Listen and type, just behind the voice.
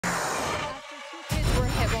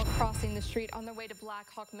Crossing the street on their way to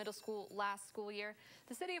Blackhawk Middle School last school year,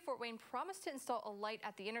 the city of Fort Wayne promised to install a light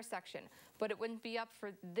at the intersection, but it won't be up,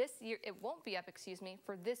 for this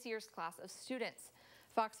year's class of students.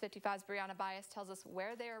 Fox 55's Brianna Bias tells us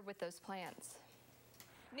where they are with those plans.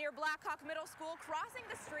 Near Blackhawk Middle School, crossing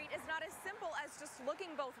the street is not as simple as just looking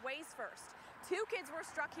both ways first. 2 kids were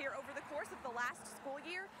struck here over the course of the last school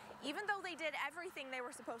year, even though they did everything they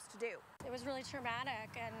were supposed to do. It was really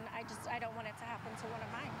traumatic, and I don't want it to happen to one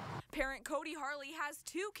of mine. Parent Cody Harley has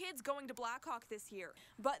 2 kids going to Blackhawk this year,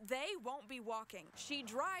 but they won't be walking. She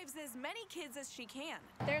drives as many kids as she can.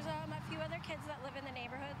 There's a few other kids that live in the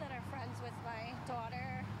neighborhood that are friends with my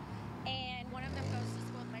daughter, and one of them goes to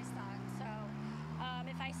school with my son. So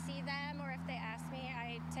if I see them or if they ask me,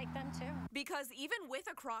 I take them too. Because even with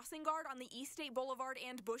a crossing guard on the East State Boulevard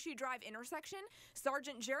and Bushy Drive intersection,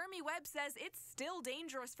 Sergeant Jeremy Webb says it's still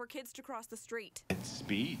dangerous for kids to cross the street. It's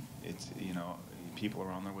speed. It's, people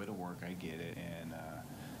are on their way to work. I get it, and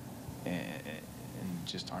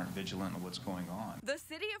just aren't vigilant of what's going on. The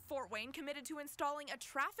city of Fort Wayne committed to installing a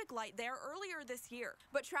traffic light there earlier this year,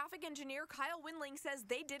 but traffic engineer Kyle Windling says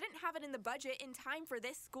they didn't have it in the budget in time for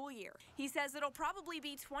this school year. He says it'll probably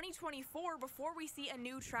be 2024 before we see a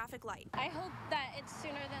new traffic light. I hope that it's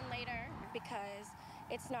sooner than later, because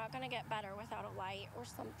it's not going to get better without a light or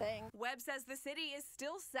something. Webb says the city is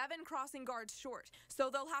still 7 crossing guards short, so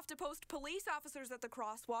they'll have to post police officers at the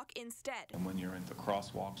crosswalk instead. And when you're in the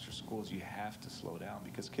crosswalks or schools, you have to slow down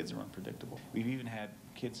because kids are unpredictable. We've even had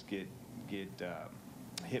kids get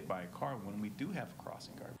hit by a car when we do have a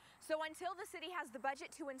crossing guard. So until the city has the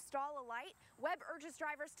budget to install a light, Webb urges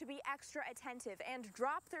drivers to be extra attentive and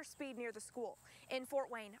drop their speed near the school. In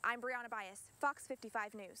Fort Wayne, I'm Brianna Bias, Fox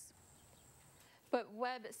 55 News. But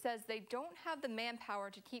Webb says they don't have the manpower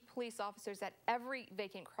to keep police officers at every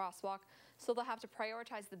vacant crosswalk, so they'll have to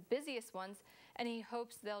prioritize the busiest ones, and he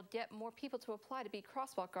hopes they'll get more people to apply to be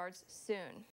crosswalk guards soon.